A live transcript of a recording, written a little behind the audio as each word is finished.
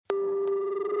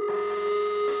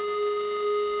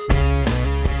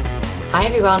Hi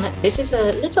everyone, this is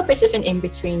a little bit of an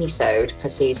in-betweenysode for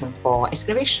season 4. It's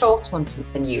going to be a shorter one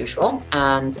than usual,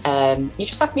 and you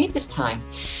just have me this time.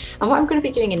 And what I'm going to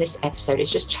be doing in this episode is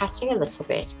just chatting a little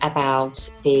bit about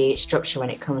the structure when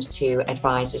it comes to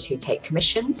advisors who take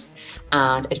commissions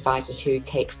and advisors who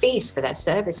take fees for their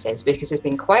services, because there's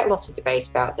been quite a lot of debate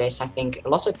about this. I think a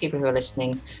lot of people who are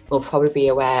listening will probably be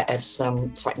aware of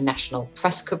some national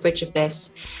press coverage of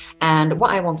this. And what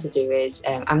I want to do is,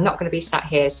 I'm not going to be sat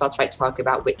here talk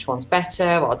about which one's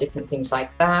better or different things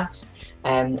like that.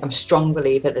 I'm a strong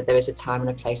believer that there is a time and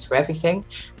a place for everything.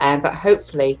 But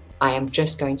hopefully I am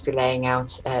just going to be laying out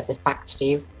the facts for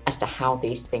you as to how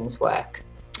these things work.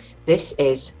 This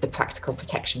is the Practical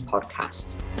Protection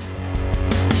Podcast.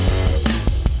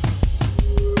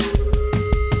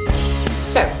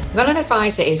 So when an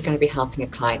advisor is going to be helping a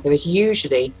client, there is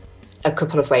usually a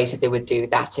couple of ways that they would do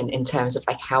that in terms of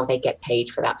how they get paid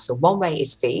for that. So one way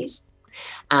is fees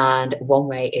and one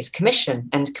way is commission.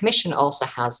 And commission also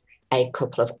has a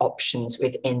couple of options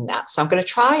within that. So I'm going to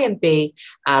try and be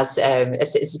as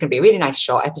this is going to be a really nice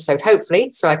short episode, hopefully,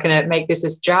 so I can make this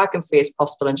as jargon-free as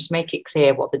possible and just make it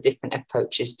clear what the different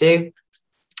approaches do.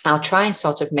 I'll try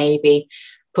and maybe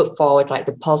put forward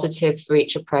the positive for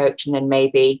each approach, and then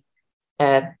maybe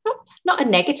not a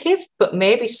negative, but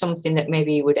maybe something that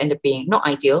maybe would end up being not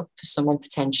ideal for someone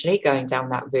potentially going down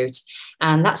that route.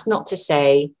 And that's not to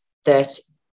say that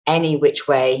any which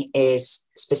way is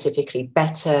specifically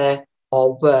better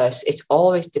or worse. It's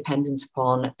always dependent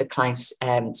upon the client's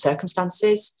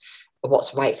circumstances,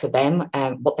 what's right for them,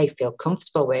 what they feel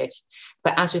comfortable with.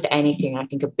 But as with anything, I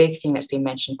think a big thing that's been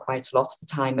mentioned quite a lot of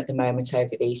the time at the moment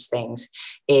over these things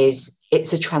is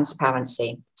it's a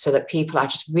transparency, so that people are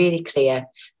just really clear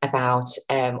about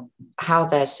how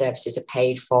their services are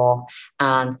paid for,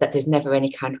 and that there's never any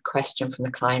kind of question from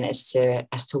the client as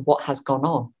to what has gone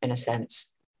on, in a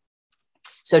sense.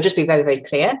 So just be very, very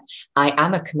clear. I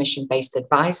am a commission-based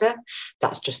advisor.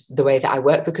 That's just the way that I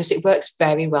work, because it works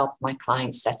very well for my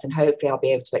client set. And hopefully I'll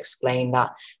be able to explain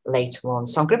that later on.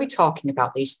 So I'm going to be talking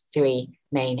about these three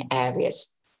main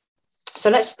areas. So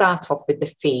let's start off with the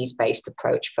fees-based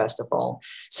approach, first of all.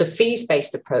 So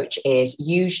fees-based approach is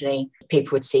usually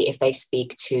people would see if they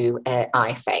speak to an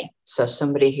IFA. So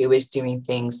somebody who is doing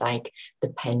things like the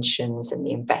pensions and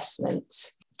the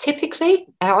investments. Typically,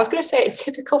 I was going to say a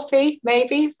typical fee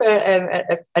maybe for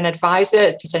an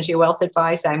advisor, potentially a wealth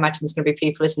advisor. I imagine there's going to be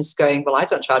people listening to going, well, I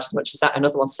don't charge as much as that.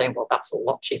 Another one saying, well, that's a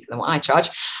lot cheaper than what I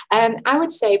charge. I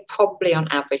would say probably on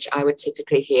average, I would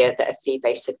typically hear that a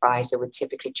fee-based advisor would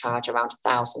typically charge around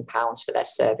 £1,000 for their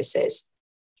services.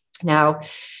 Now,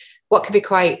 what can be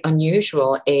quite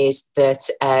unusual is that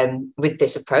with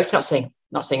this approach, not saying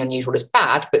unusual is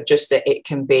bad, but just that it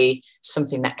can be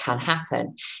something that can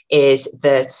happen, is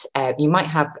that you might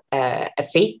have a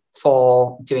fee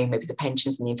for doing maybe the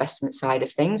pensions and the investment side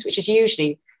of things, which is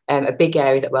usually a big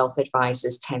area that wealth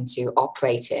advisors tend to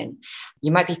operate in.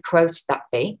 You might be quoted that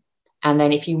fee. And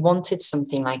then if you wanted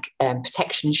something like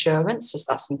protection insurance, so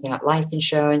that's something like life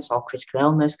insurance or critical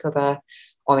illness cover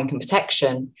or income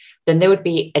protection, then there would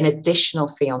be an additional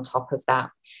fee on top of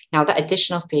that. Now, that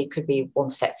additional fee could be one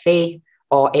set fee,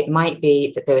 or it might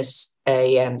be that there is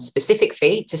a specific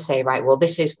fee to say, right, well,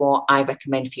 this is what I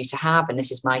recommend for you to have, and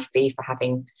this is my fee for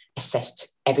having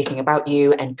assessed everything about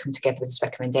you and come together with this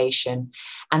recommendation.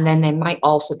 And then there might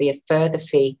also be a further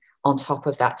fee on top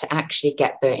of that to actually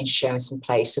get the insurance in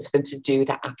place, so for them to do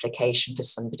that application for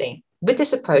somebody. With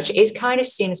this approach, it is kind of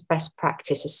seen as best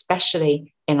practice,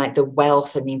 especially in the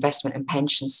wealth and the investment and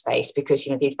pension space, because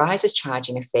the advisor's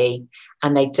charging a fee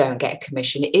and they don't get a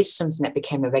commission. It is something that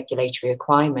became a regulatory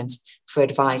requirement for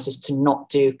advisors to not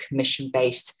do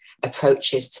commission-based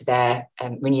approaches to their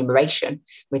remuneration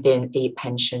within the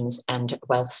pensions and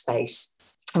wealth space.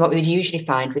 And what we would usually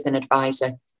find with an advisor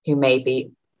who maybe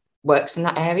works in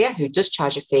that area, who does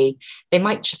charge a fee, they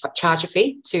might charge a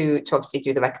fee to obviously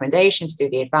do the recommendation, to do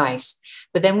the advice.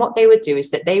 But then what they would do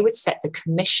is that they would set the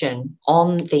commission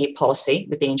on the policy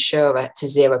with the insurer to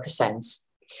 0%.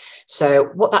 So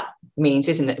what that means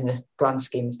is, in the grand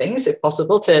scheme of things, if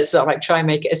possible, to try and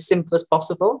make it as simple as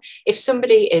possible. If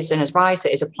somebody is an advisor,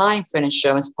 is applying for an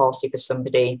insurance policy for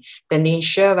somebody, then the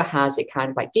insurer has it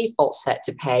kind of default set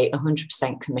to pay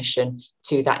 100% commission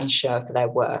to that insurer for their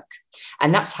work.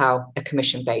 And that's how a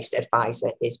commission-based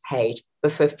advisor is paid.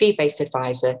 But for a fee-based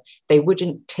advisor, they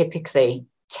wouldn't typically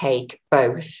take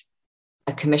both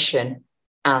a commission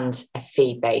and a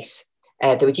fee base.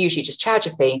 They would usually just charge a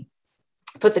fee,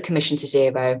 put the commission to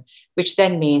 0, which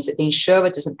then means that the insurer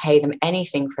doesn't pay them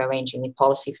anything for arranging the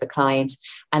policy for the client.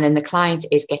 And then the client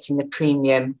is getting the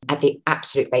premium at the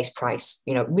absolute base price,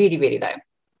 really, really low.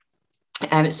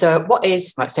 So what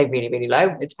is, I might say really, really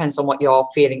low, it depends on what your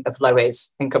feeling of low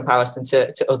is in comparison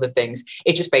to other things.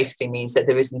 It just basically means that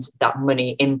there isn't that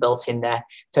money inbuilt in there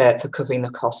for covering the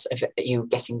costs of you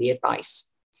getting the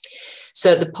advice.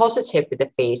 So the positive with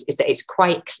the fees is that it's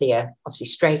quite clear, obviously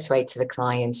straight away to the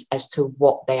clients as to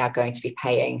what they are going to be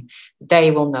paying.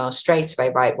 They will know straight away,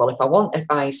 right, well, if I want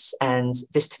advice and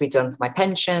this to be done for my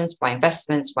pensions, for my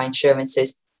investments, for my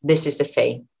insurances, this is the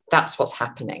fee. That's what's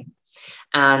happening.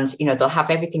 And, they'll have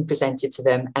everything presented to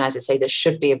them. And as I say, there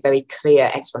should be a very clear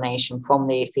explanation from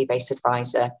the fee-based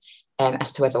advisor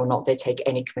as to whether or not they take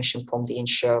any commission from the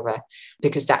insurer,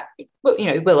 because that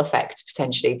will affect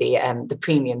potentially the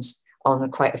premiums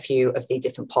on quite a few of the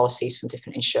different policies from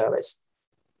different insurers.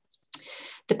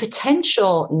 The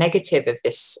potential negative of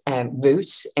this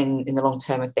route in the long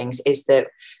term of things is that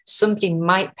somebody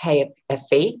might pay a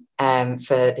fee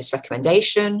for this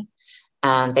recommendation,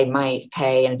 and they might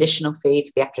pay an additional fee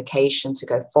for the application to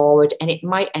go forward. And it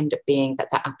might end up being that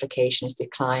application is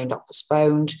declined or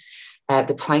postponed.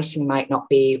 The pricing might not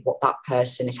be what that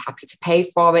person is happy to pay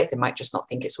for it. They might just not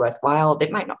think it's worthwhile. They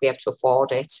might not be able to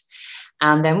afford it.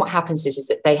 And then what happens is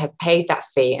that they have paid that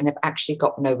fee and they've actually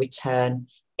got no return,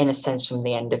 in a sense, from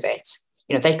the end of it.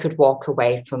 They could walk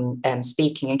away from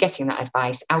speaking and getting that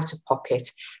advice out of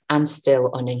pocket and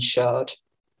still uninsured.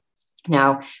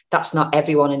 Now, that's not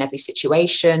everyone in every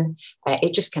situation.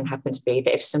 It just can happen to be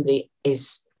that if somebody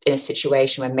is in a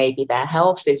situation where maybe their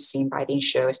health is seen by the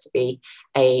insurers to be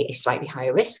a slightly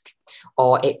higher risk,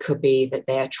 or it could be that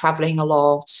they are traveling a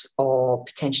lot or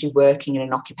potentially working in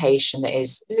an occupation that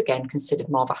is again considered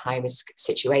more of a high risk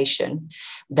situation,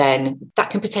 then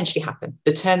that can potentially happen.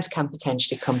 The terms can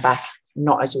potentially come back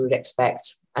not as we would expect,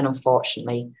 and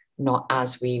unfortunately not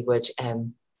as we would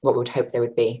what we would hope they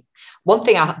would be. One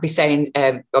thing I'll be saying,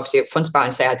 obviously up front about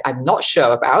and say I'm not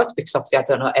sure about, because obviously I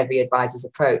don't know every advisor's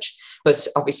approach, but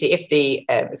obviously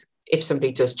if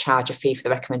somebody does charge a fee for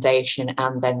the recommendation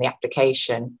and then the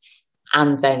application,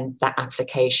 and then that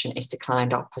application is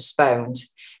declined or postponed,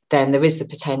 then there is the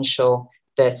potential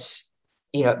that,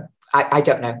 I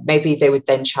don't know, maybe they would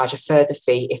then charge a further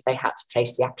fee if they had to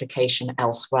place the application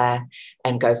elsewhere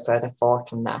and go further forward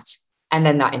from that. And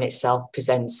then that in itself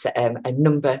presents a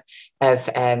number of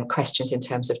questions in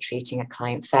terms of treating a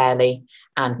client fairly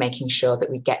and making sure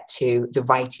that we get to the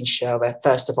right insurer,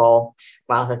 first of all,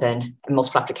 rather than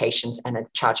multiple applications and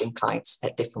charging clients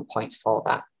at different points for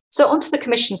that. So onto the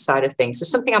commission side of things. So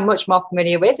something I'm much more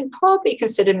familiar with and probably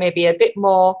consider maybe a bit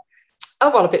more,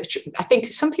 I think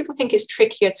some people think it's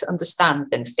trickier to understand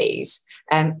than fees.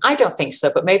 I don't think so,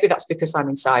 but maybe that's because I'm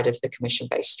inside of the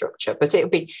commission-based structure. But it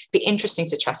would be interesting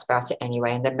to chat about it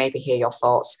anyway, and then maybe hear your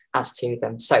thoughts as to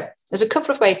them. So there's a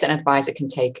couple of ways that an advisor can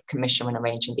take commission when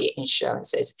arranging the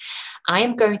insurances. I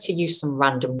am going to use some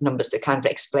random numbers to kind of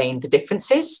explain the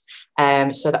differences,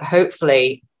 so that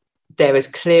hopefully they're as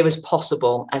clear as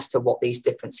possible as to what these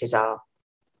differences are.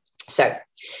 So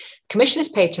commission is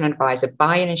paid to an advisor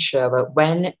by an insurer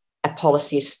when a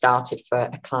policy is started for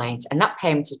a client, and that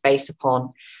payment is based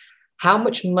upon how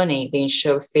much money the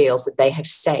insurer feels that they have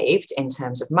saved in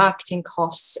terms of marketing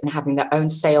costs and having their own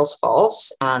sales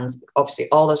force, and obviously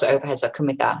all those overheads that come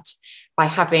with that, by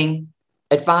having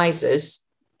advisors,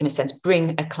 in a sense,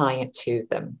 bring a client to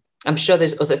them. I'm sure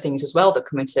there's other things as well that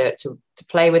come into to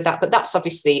play with that, but that's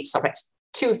obviously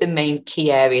two of the main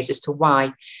key areas as to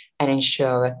why an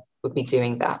insurer would be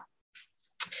doing that.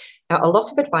 Now, a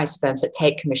lot of advice firms that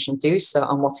take commission do so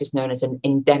on what is known as an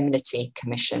indemnity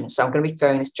commission. So I'm going to be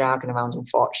throwing this jargon around,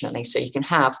 unfortunately. So you can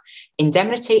have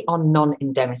indemnity or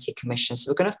non-indemnity commission.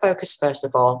 So we're going to focus, first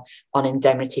of all, on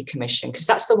indemnity commission, because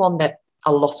that's the one that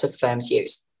a lot of firms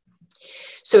use.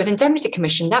 So with indemnity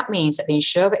commission, that means that the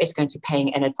insurer is going to be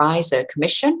paying an advisor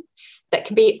commission that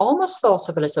can be almost thought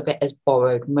of a little bit as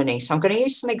borrowed money. So I'm going to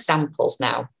use some examples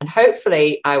now, and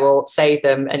hopefully I will say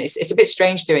them. And it's a bit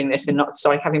strange doing this and not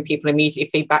having people immediately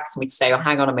feedback to me to say, oh,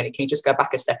 hang on a minute, can you just go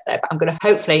back a step there? But I'm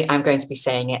going to be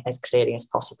saying it as clearly as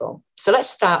possible. So let's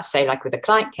start, say, like with a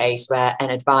client case where an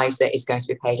advisor is going to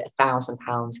be paid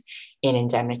 £1,000 in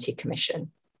indemnity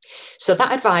commission. So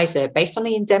that advisor, based on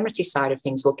the indemnity side of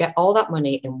things, will get all that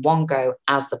money in one go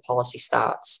as the policy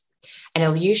starts. And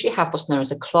it'll usually have what's known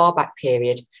as a clawback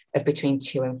period of between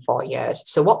 2 and 4 years.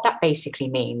 So what that basically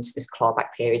means, this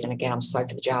clawback period, and again, I'm sorry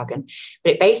for the jargon,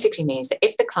 but it basically means that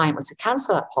if the client were to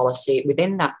cancel that policy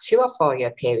within that 2 or 4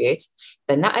 year period,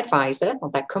 then that advisor or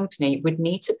that company would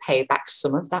need to pay back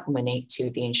some of that money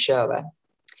to the insurer.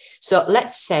 So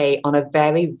let's say, on a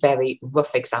very, very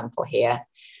rough example here,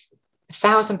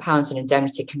 £1,000 in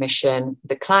indemnity commission.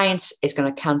 The client is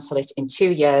going to cancel it in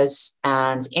 2 years,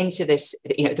 and into this,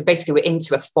 basically we're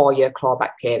into a 4-year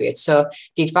clawback period. So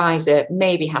the advisor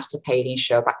maybe has to pay the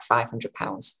insurer back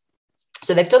 £500.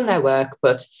 So they've done their work,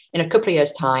 but in a couple of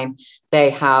years' time,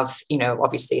 they have,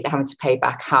 obviously they're having to pay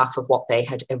back half of what they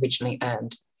had originally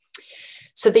earned.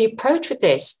 So the approach with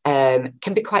this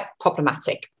can be quite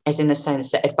problematic, as in the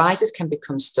sense that advisors can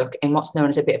become stuck in what's known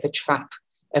as a bit of a trap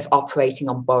of operating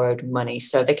on borrowed money.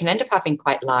 So they can end up having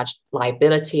quite large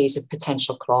liabilities of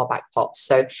potential clawback pots.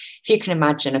 So if you can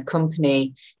imagine, a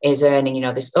company is earning,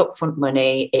 this upfront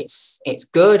money, it's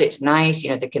good, it's nice,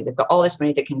 they've got all this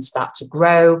money, they can start to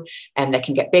grow and they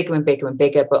can get bigger and bigger and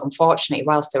bigger. But unfortunately,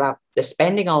 whilst they're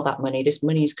spending all that money, this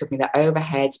money is covering their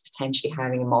overheads, potentially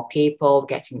hiring more people,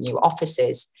 getting new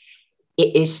offices.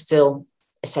 It is still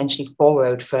essentially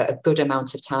borrowed for a good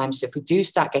amount of time. So if we do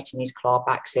start getting these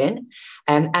clawbacks in,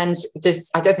 and I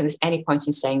don't think there's any point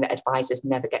in saying that advisors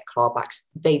never get clawbacks.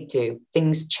 They do.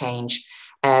 Things change.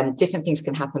 Different things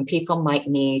can happen. People might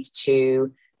need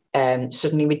to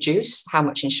suddenly reduce how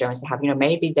much insurance they have.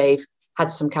 Maybe they've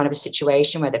had some kind of a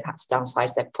situation where they've had to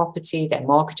downsize their property, their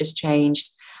mortgage has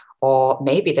changed, or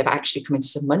maybe they've actually come into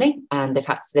some money and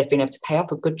they've been able to pay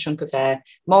off a good chunk of their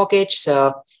mortgage.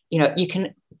 So, you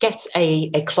can get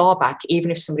a clawback even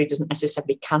if somebody doesn't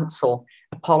necessarily cancel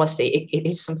a policy. It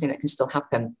is something that can still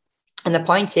happen. And the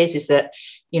point is that,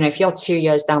 if you're 2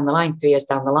 years down the line, 3 years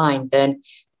down the line, then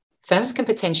firms can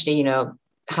potentially,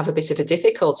 have a bit of a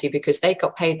difficulty because they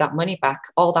got paid that money back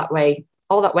all that way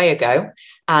ago,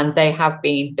 and they've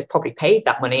probably paid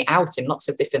that money out in lots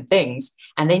of different things,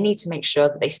 and they need to make sure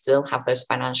that they still have those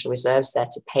financial reserves there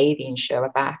to pay the insurer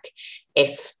back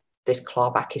if this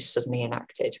clawback is suddenly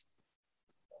enacted.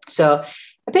 So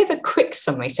a bit of a quick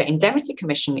summary. So indemnity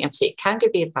commission, obviously it can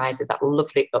give the advisor that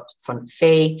lovely upfront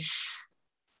fee,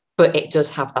 but it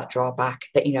does have that drawback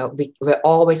that, we're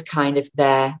always kind of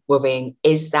there worrying,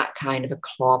 is that kind of a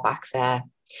clawback there?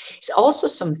 It's also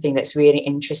something that's really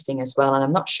interesting as well, and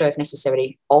I'm not sure if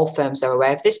necessarily all firms are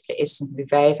aware of this, but it is something to be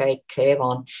very, very clear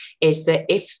on, is that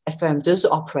if a firm does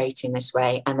operate in this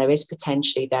way and there is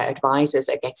potentially their advisors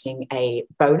are getting a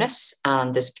bonus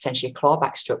and there's potentially a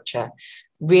clawback structure,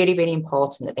 really, really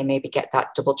important that they maybe get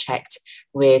that double checked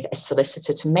with a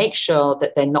solicitor to make sure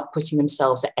that they're not putting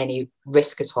themselves at any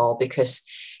risk at all. Because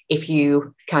if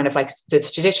you kind of the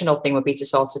traditional thing would be to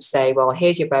sort of say, well,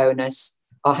 here's your bonus,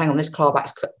 oh, hang on, this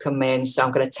clawback's come in, so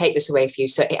I'm going to take this away for you.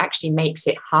 So it actually makes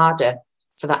it harder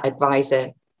for that advisor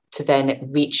to then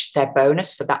reach their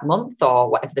bonus for that month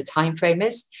or whatever the time frame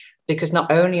is, because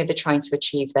not only are they trying to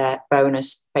achieve their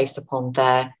bonus based upon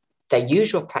their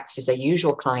usual practices, their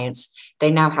usual clients,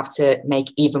 they now have to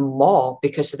make even more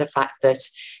because of the fact that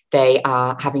they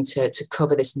are having to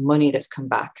cover this money that's come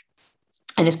back.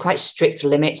 And there's quite strict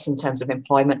limits in terms of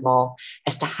employment law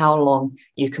as to how long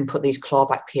you can put these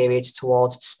clawback periods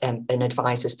towards an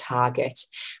advisor's target,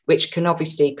 which can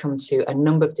obviously come to a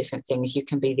number of different things. You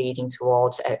can be leading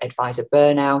towards advisor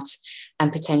burnout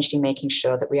and potentially making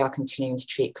sure that we are continuing to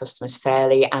treat customers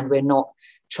fairly, and we're not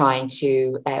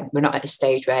at a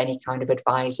stage where any kind of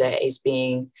advisor is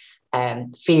being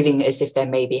feeling as if they're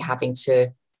maybe having to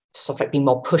sort of be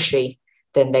more pushy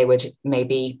than they would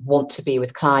maybe want to be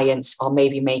with clients, or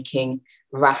maybe making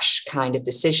rash kind of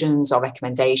decisions or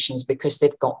recommendations because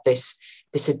they've got this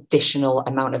additional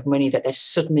amount of money that they're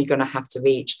suddenly going to have to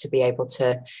reach to be able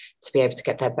to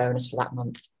get their bonus for that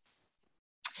month.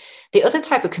 The other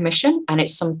type of commission, and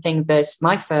it's something that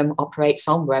my firm operates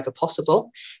on wherever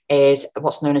possible, is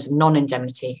what's known as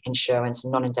non-indemnity insurance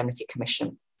and non-indemnity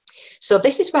commission. So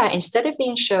this is where, instead of the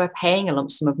insurer paying a lump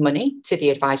sum of money to the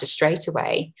advisor straight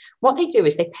away, what they do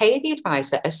is they pay the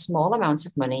advisor a small amount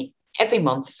of money every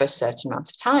month for a certain amount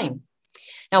of time.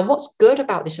 Now, what's good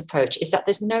about this approach is that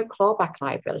there's no clawback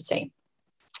liability.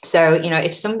 So,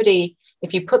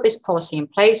 if you put this policy in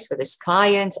place for this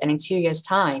client and in 2 years'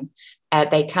 time,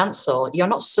 they cancel, you're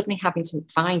not suddenly having to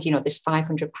find, this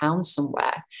 £500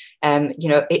 somewhere.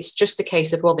 It's just a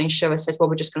case of, well, the insurer says, well,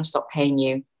 we're just going to stop paying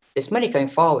you this money going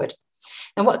forward.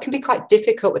 Now, what can be quite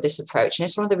difficult with this approach, and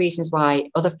it's one of the reasons why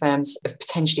other firms have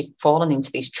potentially fallen into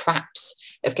these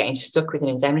traps of getting stuck with an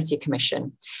indemnity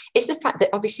commission, is the fact that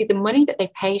obviously the money that they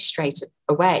pay straight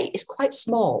away is quite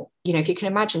small. If you can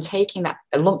imagine taking a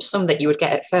lump sum that you would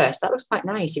get at first, that looks quite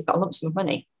nice. You've got a lump sum of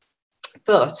money.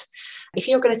 But if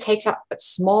you're going to take that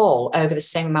small over the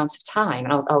same amount of time,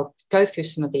 and I'll go through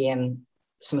some of the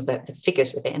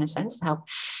figures with it in a sense to help,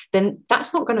 then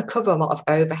that's not going to cover a lot of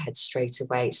overhead straight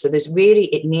away. So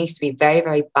it needs to be very,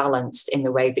 very balanced in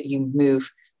the way that you move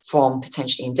from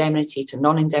potentially indemnity to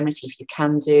non-indemnity, if you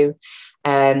can do.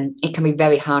 It can be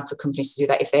very hard for companies to do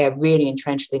that. If they are really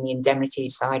entrenched within the indemnity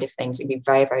side of things, it'd be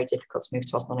very, very difficult to move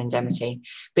towards non-indemnity.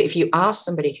 But if you are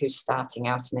somebody who's starting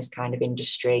out in this kind of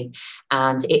industry,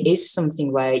 and it is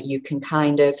something where you can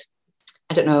kind of,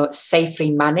 I don't know,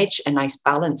 safely manage a nice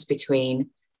balance between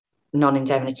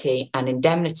non-indemnity and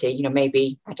indemnity,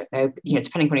 maybe, I don't know,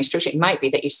 depending on your structure, it might be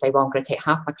that you say, well, I'm going to take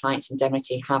half my clients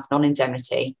indemnity, half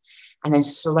non-indemnity, and then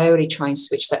slowly try and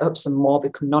switch that up some more,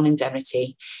 become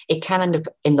non-indemnity. It can end up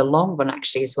in the long run,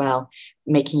 actually, as well,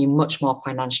 making you much more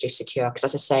financially secure. Because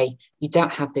as I say, you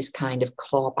don't have this kind of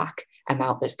clawback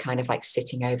amount that's kind of like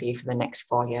sitting over you for the next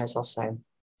 4 years or so.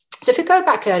 So if we go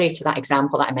back earlier to that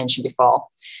example that I mentioned before,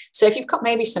 so if you've got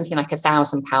maybe something like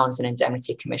 £1,000 in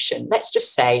indemnity commission, let's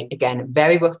just say, again,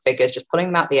 very rough figures, just pulling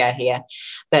them out the air here,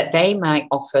 that they might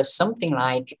offer something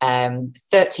like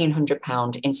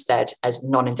 £1,300 instead as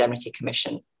non-indemnity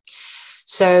commission.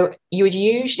 So you would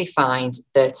usually find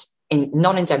that in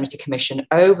non-indemnity commission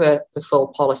over the full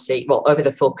policy, well, over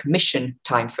the full commission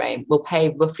timeframe, will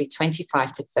pay roughly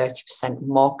 25 to 30%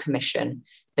 more commission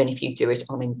than if you do it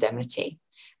on indemnity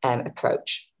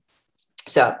approach.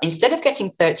 So instead of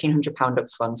getting £1,300 up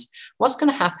front, what's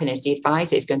going to happen is the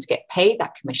advisor is going to get paid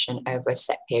that commission over a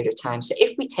set period of time. So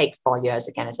if we take 4 years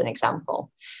again as an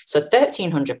example, so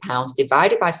 £1,300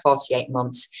 divided by 48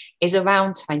 months is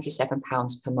around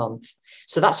 £27 per month.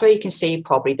 So that's where you can see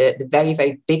probably the very,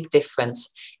 very big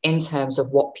difference in terms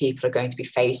of what people are going to be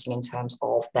facing in terms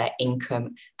of their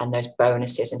income and those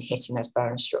bonuses and hitting those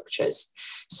bonus structures.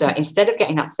 So instead of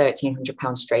getting that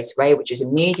 £1,300 straight away, which is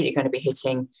immediately going to be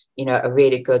hitting, a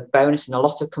really good bonus, in a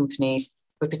lot of companies,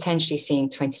 we're potentially seeing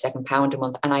 £27 a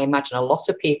month. And I imagine a lot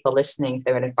of people listening, if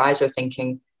they're an advisor, are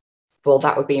thinking, well,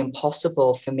 that would be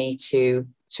impossible for me to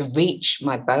reach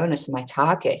my bonus and my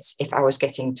targets if I was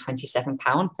getting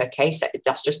 £27 per case.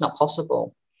 That's just not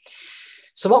possible.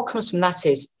 So what comes from that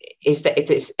is that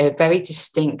it is a very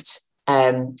distinct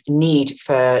need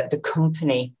for the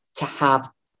company to have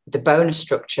the bonus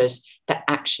structures that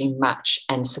actually match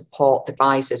and support the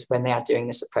advisors when they are doing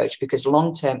this approach, because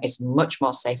long term is much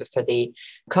more safer for the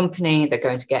company. They're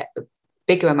going to get a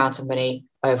bigger amount of money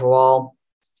overall.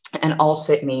 And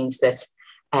also it means that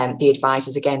the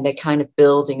advisors, again, they're kind of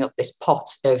building up this pot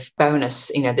of bonus.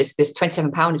 This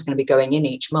 £27 is going to be going in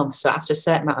each month. So after a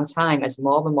certain amount of time, as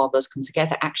more and more of those come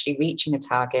together, actually reaching a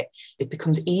target, it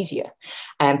becomes easier.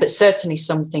 But certainly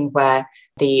something where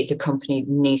the company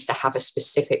needs to have a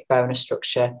specific bonus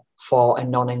structure for a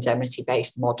non-indemnity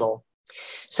based model.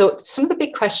 So some of the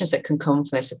big questions that can come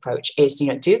from this approach is,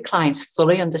 do clients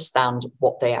fully understand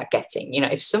what they are getting?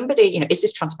 If somebody, is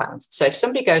this transparent? So if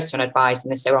somebody goes to an advisor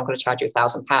and they say, well, I'm going to charge you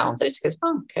 £1,000, and it goes,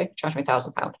 oh, okay, charge me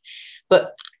 £1,000.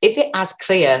 But is it as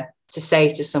clear to say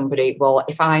to somebody, well,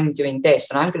 if I'm doing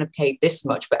this and I'm going to pay this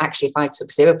much, but actually if I took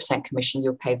 0% commission,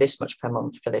 you'll pay this much per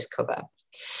month for this cover?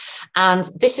 And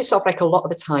this is sort of like a lot of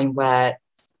the time where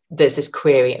there's this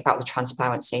query about the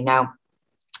transparency. Now,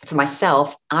 for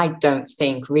myself, I don't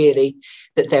think really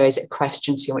that there is a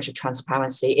question too much of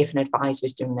transparency if an advisor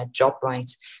is doing their job right.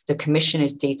 The commission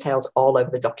is detailed all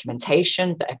over the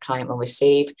documentation that a client will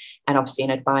receive. And obviously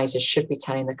an advisor should be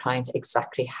telling the client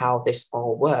exactly how this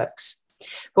all works.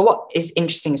 But what is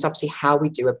interesting is obviously how we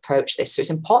do approach this. So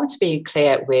it's important to be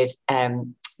clear with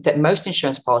that most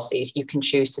insurance policies, you can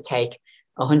choose to take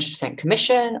 100%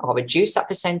 commission or reduce that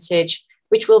percentage,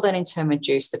 which will then in turn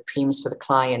reduce the premiums for the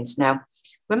clients. Now,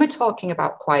 when we're talking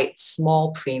about quite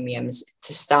small premiums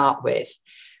to start with,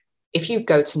 if you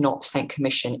go to 0%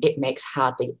 commission, it makes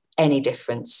hardly any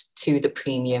difference to the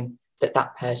premium that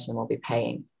that person will be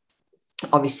paying.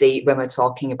 Obviously, when we're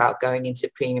talking about going into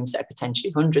premiums that are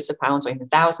potentially hundreds of pounds or even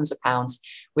thousands of pounds,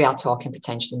 we are talking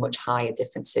potentially much higher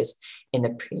differences in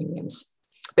the premiums.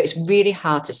 But it's really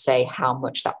hard to say how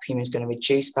much that premium is going to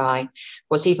reduce by.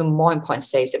 What's even more important to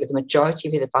say is that with the majority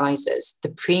of the advisors,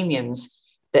 the premiums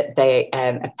that they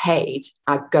are paid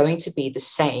are going to be the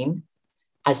same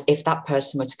as if that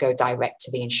person were to go direct to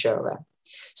the insurer.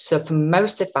 So for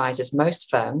most advisors, most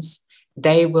firms,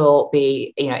 they will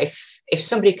be, if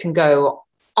somebody can go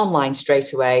online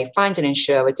straight away, find an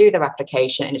insurer, do their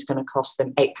application, and it's going to cost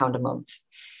them £8 a month,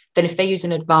 then if they use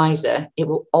an advisor, it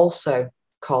will also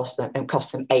cost them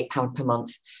 £8 per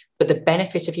month. But the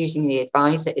benefit of using the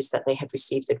advisor is that they have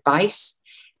received advice.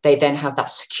 They then have that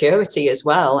security as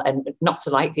well, and not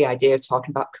to like the idea of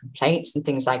talking about complaints and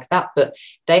things like that, but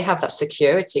they have that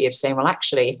security of saying, well,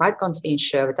 actually, if I've gone to the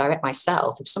insurer direct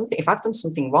myself, if I've done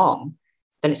something wrong,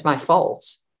 then it's my fault.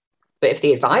 But if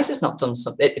the advisor's not done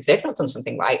something, if they've not done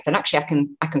something right, then actually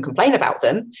I can complain about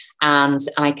them, and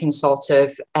I can sort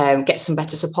of get some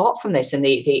better support from this. And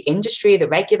the industry, the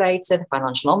regulator, the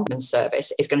Financial Ombudsman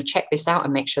Service is going to check this out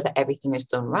and make sure that everything is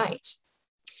done right.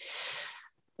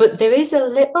 But there is a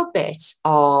little bit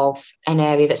of an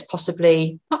area that's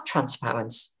possibly not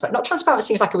transparent. But not transparent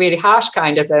seems like a really harsh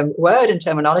kind of word and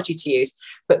terminology to use.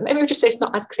 But maybe we'll just say it's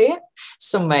not as clear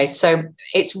some ways. So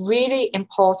it's really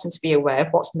important to be aware of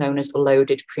what's known as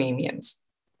loaded premiums.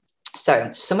 So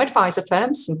some advisor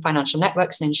firms, some financial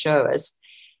networks and insurers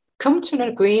come to an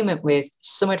agreement with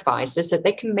some advisors that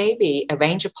they can maybe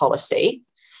arrange a policy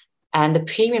and the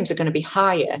premiums are going to be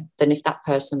higher than if that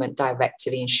person went direct to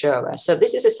the insurer. So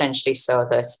this is essentially so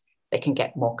that they can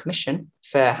get more commission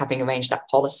for having arranged that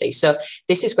policy. So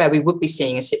this is where we would be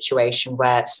seeing a situation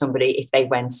where somebody, if they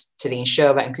went to the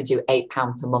insurer and could do £8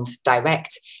 per month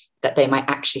direct, that they might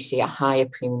actually see a higher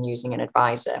premium using an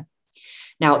advisor.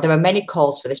 Now, there are many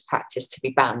calls for this practice to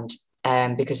be banned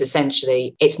because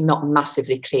essentially it's not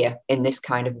massively clear in this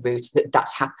kind of route that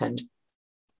that's happened.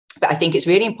 But I think it's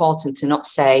really important to not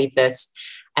say that,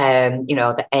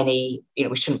 that any,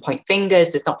 we shouldn't point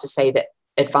fingers. There's not to say that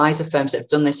advisor firms that have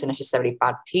done this are necessarily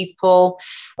bad people,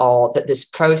 or that this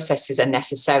processes are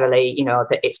necessarily,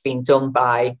 that it's been done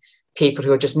by people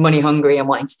who are just money hungry and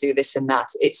wanting to do this and that.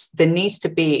 There needs to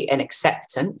be an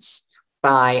acceptance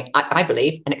by, I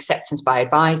believe, an acceptance by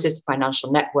advisors,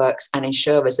 financial networks and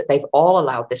insurers that they've all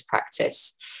allowed this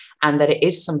practice and that it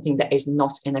is something that is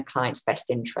not in a client's best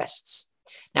interests.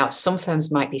 Now, some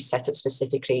firms might be set up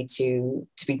specifically to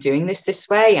be doing this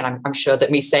way. And I'm sure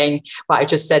that me saying what I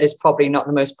just said is probably not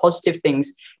the most positive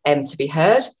things to be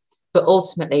heard. But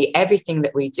ultimately, everything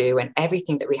that we do and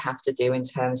everything that we have to do in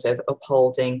terms of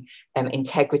upholding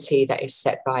integrity that is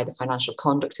set by the Financial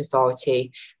Conduct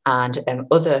Authority and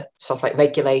other sort of like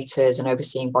regulators and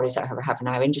overseeing bodies that have in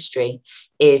our industry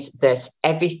is that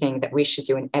everything that we should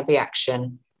do in every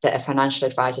action that a financial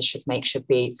advisor should make should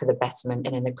be for the betterment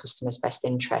and in the customer's best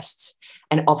interests.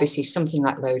 And obviously something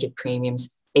like loaded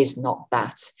premiums is not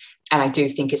that. And I do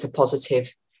think it's a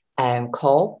positive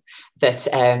call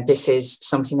that this is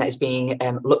something that is being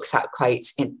looked at quite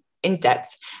in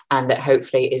depth and that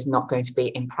hopefully is not going to be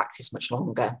in practice much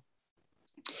longer.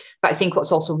 But I think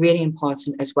what's also really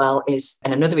important as well is,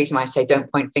 and another reason why I say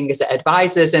don't point fingers at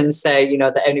advisors and say,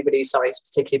 that anybody's sorry, it's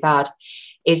particularly bad,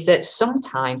 is that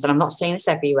sometimes, and I'm not saying this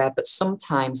everywhere, but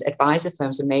sometimes advisor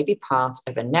firms are maybe part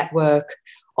of a network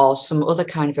or some other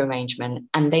kind of arrangement,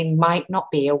 and they might not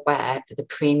be aware that the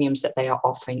premiums that they are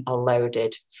offering are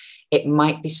loaded. It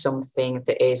might be something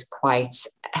that is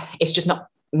it's just not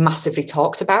massively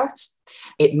talked about.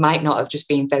 It might not have just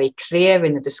been very clear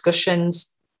in the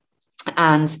discussions.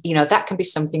 And, that can be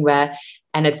something where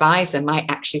an advisor might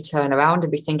actually turn around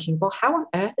and be thinking, well, how on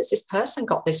earth has this person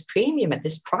got this premium at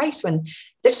this price when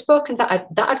they've spoken to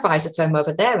that advisor firm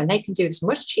over there and they can do this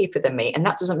much cheaper than me? And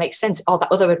that doesn't make sense. Oh,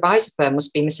 that other advisor firm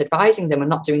must be misadvising them and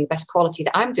not doing the best quality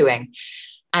that I'm doing.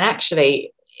 And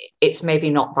actually, it's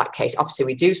maybe not that case. Obviously,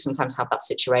 we do sometimes have that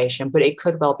situation, but it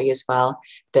could well be as well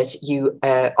that you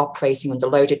are operating under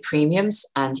loaded premiums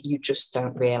and you just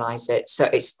don't realise it. So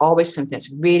it's always something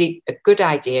that's really a good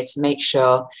idea to make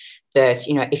sure that,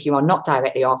 if you are not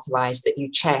directly authorised, that you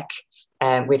check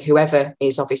with whoever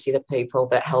is obviously the people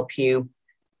that help you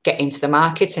get into the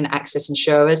market and access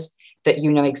insurers, that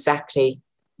you know exactly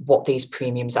what these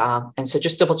premiums are. And so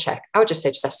just double check. I would just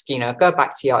say, just ask, go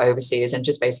back to your overseers and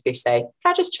just basically say,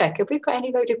 can I just check if we've got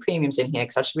any loaded premiums in here?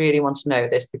 Because I just really want to know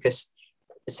this, because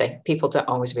people don't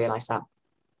always realise that.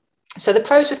 So the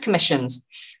pros with commissions.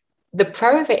 The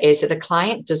pro of it is that the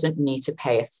client doesn't need to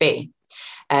pay a fee.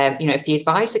 If the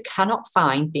advisor cannot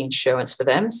find the insurance for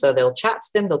them, so they'll chat to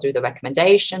them, they'll do the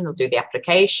recommendation, they'll do the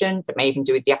application, they may even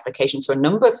do the application to a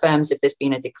number of firms if there's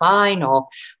been a decline or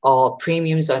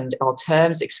premiums or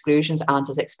terms, exclusions aren't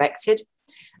as expected.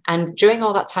 And during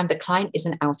all that time, the client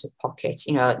isn't out of pocket.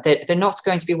 They're not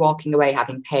going to be walking away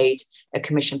having paid a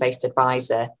commission-based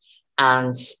advisor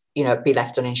and, be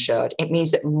left uninsured. It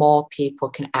means that more people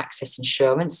can access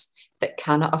insurance that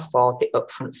cannot afford the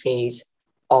upfront fees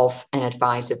of an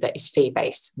advisor that is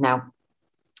fee-based. Now,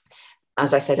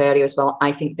 as I said earlier as well,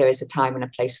 I think there is a time and a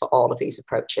place for all of these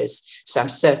approaches. So I'm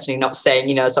certainly not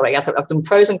saying, I've done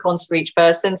pros and cons for each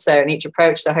person, so in each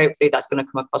approach, so hopefully that's going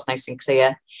to come across nice and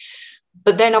clear.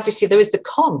 But then obviously there is the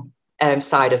con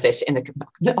side of this.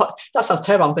 That sounds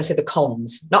terrible. I'm going to say the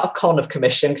cons, not a con of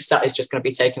commission, because that is just going to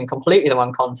be taken in completely the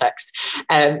wrong context.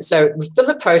 So we've done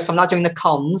the pros, so I'm now doing the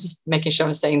cons, making sure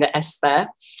I'm saying the S there.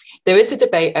 There is a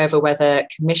debate over whether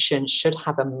commission should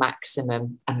have a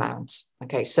maximum amount.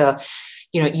 Okay, so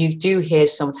you do hear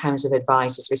sometimes of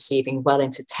advisors receiving well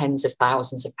into tens of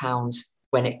thousands of pounds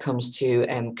when it comes to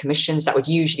commissions. That would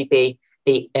usually be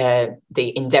the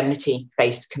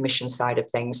indemnity-based commission side of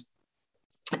things.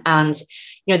 And,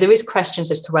 there is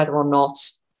questions as to whether or not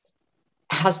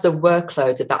has the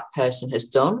workload that that person has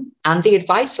done and the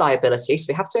advice liability. So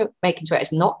we have to make into it,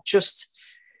 it's not just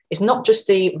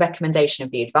the recommendation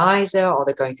of the advisor or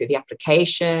they're going through the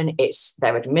application, it's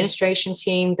their administration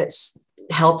team that's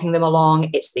helping them along,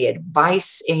 it's the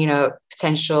advice,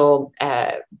 potential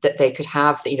that they could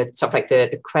have, sort of like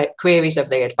the queries of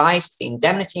the advice, the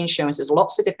indemnity insurance. There's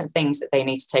lots of different things that they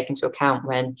need to take into account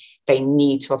when they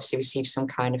need to obviously receive some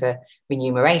kind of a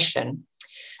remuneration.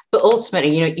 But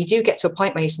ultimately, you do get to a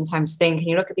point where you sometimes think, and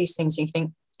you look at these things and you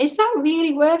think, is that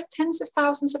really worth tens of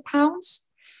thousands of pounds?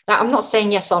 Now, I'm not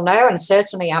saying yes or no, and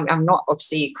certainly I'm not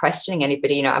obviously questioning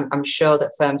anybody. I'm sure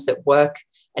that firms that work,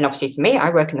 and obviously for me, I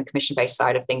work in the commission-based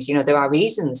side of things. There are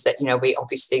reasons that, we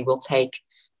obviously will take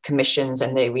commissions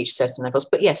and they reach certain levels.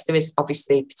 But yes, there is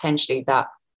obviously potentially that,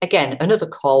 again, another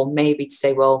call maybe to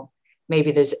say, well,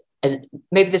 maybe there's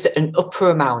an upper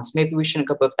amount, maybe we shouldn't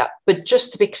go above that. But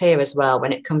just to be clear as well,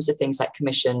 when it comes to things like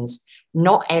commissions,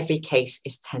 not every case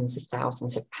is tens of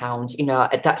thousands of pounds.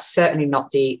 That's certainly not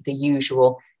the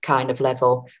usual kind of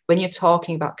level. When you're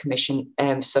talking about commission,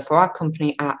 so for our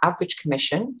company, our average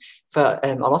commission for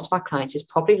a lot of our clients is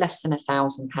probably less than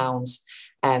 £1,000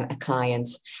 a client.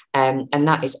 And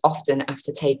that is often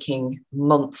after taking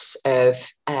months of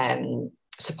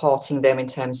supporting them in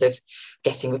terms of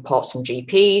getting reports from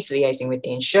GPs, liaising with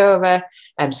the insurer,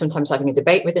 sometimes having a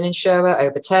debate with an insurer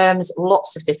over terms,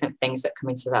 lots of different things that come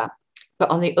into that. But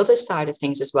on the other side of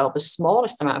things as well, the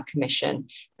smallest amount of commission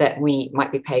that we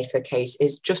might be paid for a case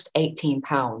is just £18.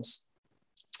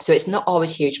 So it's not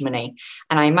always huge money.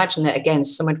 And I imagine that, again,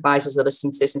 some advisors are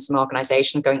listening to this in some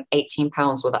organisations going, £18,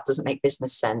 well, that doesn't make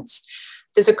business sense.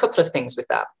 There's a couple of things with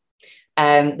that.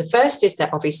 The first is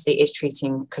that obviously it's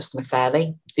treating customer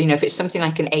fairly. If it's something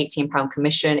like an £18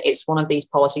 commission, it's one of these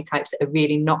policy types that are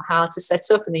really not hard to set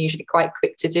up and they're usually quite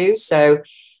quick to do. So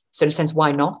in a sense,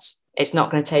 why not? It's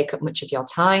not going to take up much of your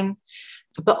time.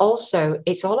 But also,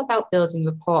 it's all about building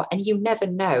rapport, and you never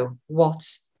know what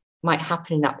might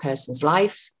happen in that person's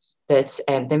life, that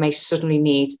they may suddenly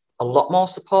need a lot more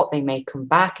support. They may come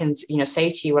back and say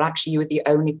to you, well, actually, you were the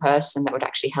only person that would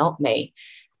actually help me.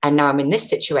 And now I'm in this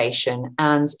situation,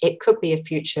 and it could be a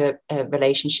future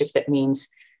relationship that means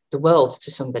the world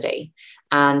to somebody.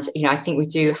 And, I think we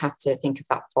do have to think of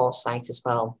that foresight as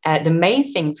well. The main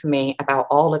thing for me about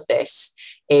all of this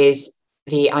is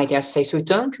the idea to say, so we've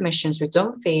done commissions, we've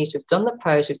done fees, we've done the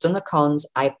pros, we've done the cons.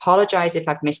 I apologize if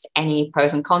I've missed any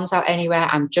pros and cons out anywhere.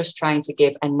 I'm just trying to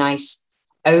give a nice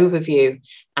overview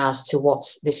as to what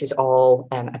this is all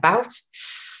about.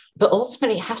 But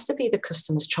ultimately, it has to be the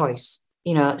customer's choice.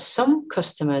 Some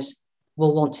customers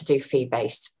will want to do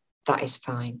fee-based. That is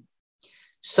fine.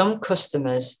 Some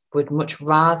customers would much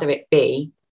rather it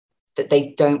be that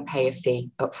they don't pay a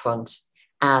fee up front,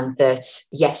 and that,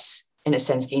 yes, in a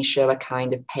sense, the insurer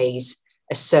kind of pays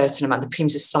a certain amount. The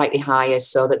premiums are slightly higher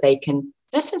so that they can,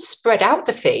 in a sense, spread out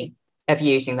the fee of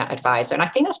using that advisor. And I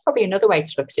think that's probably another way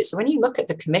to look at it. So when you look at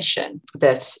the commission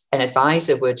that an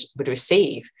advisor would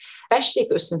receive, especially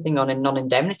if it was something on a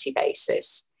non-indemnity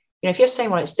basis, if you're saying,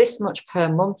 well, it's this much per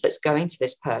month that's going to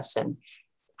this person,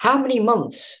 how many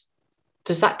months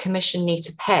does that commission need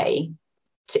to pay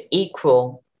to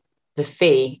equal the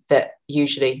fee that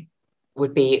usually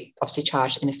would be obviously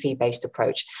charged in a fee-based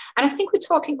approach? And I think we're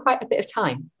talking quite a bit of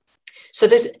time. So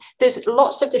there's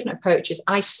lots of different approaches.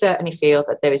 I certainly feel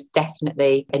that there is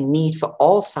definitely a need for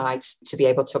all sides to be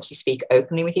able to obviously speak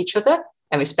openly with each other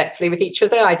and respectfully with each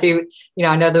other. I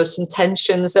know there was some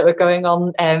tensions that were going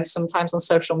on sometimes on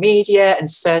social media, and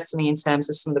certainly in terms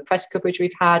of some of the press coverage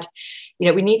we've had.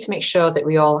 We need to make sure that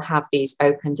we all have these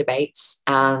open debates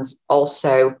and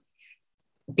also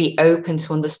be open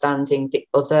to understanding the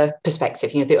other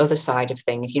perspective, the other side of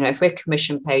things. If we're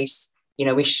commission-based,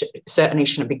 we certainly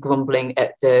shouldn't be grumbling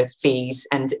at the fees.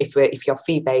 And if you're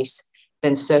fee-based,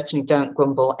 then certainly don't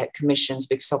grumble at commissions,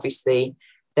 because obviously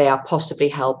they are possibly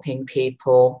helping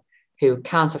people who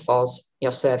can't afford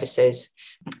your services.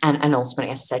 And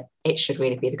ultimately, as I said, it should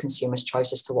really be the consumer's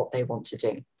choice as to what they want to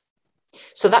do.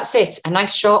 So that's it. A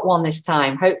nice short one this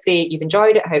time. Hopefully you've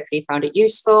enjoyed it. Hopefully you found it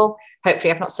useful.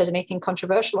 Hopefully I've not said anything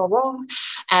controversial or wrong.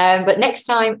 But next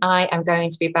time I am going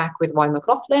to be back with Roy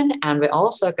McLaughlin, and we're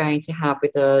also going to have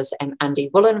with us Andy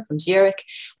Woolen from Zurich.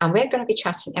 And we're going to be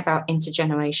chatting about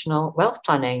intergenerational wealth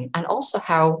planning, and also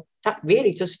how that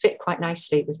really does fit quite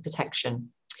nicely with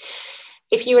protection.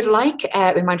 If you would like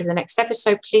a reminder of the next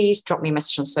episode, please drop me a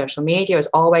message on social media. As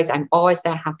always, I'm always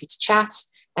there, happy to chat.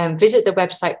 Visit the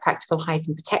website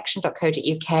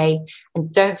practical-protection.co.uk,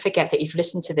 and don't forget that if you've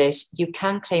listened to this, you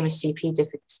can claim a CPD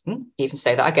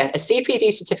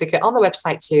certificate on the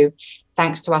website too,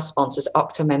 thanks to our sponsors,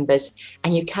 Okta members,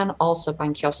 and you can also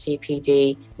bank your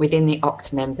CPD within the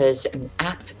Okta members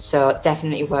app, so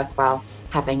definitely worthwhile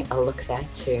having a look there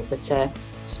too. But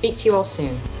speak to you all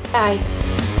soon. Bye.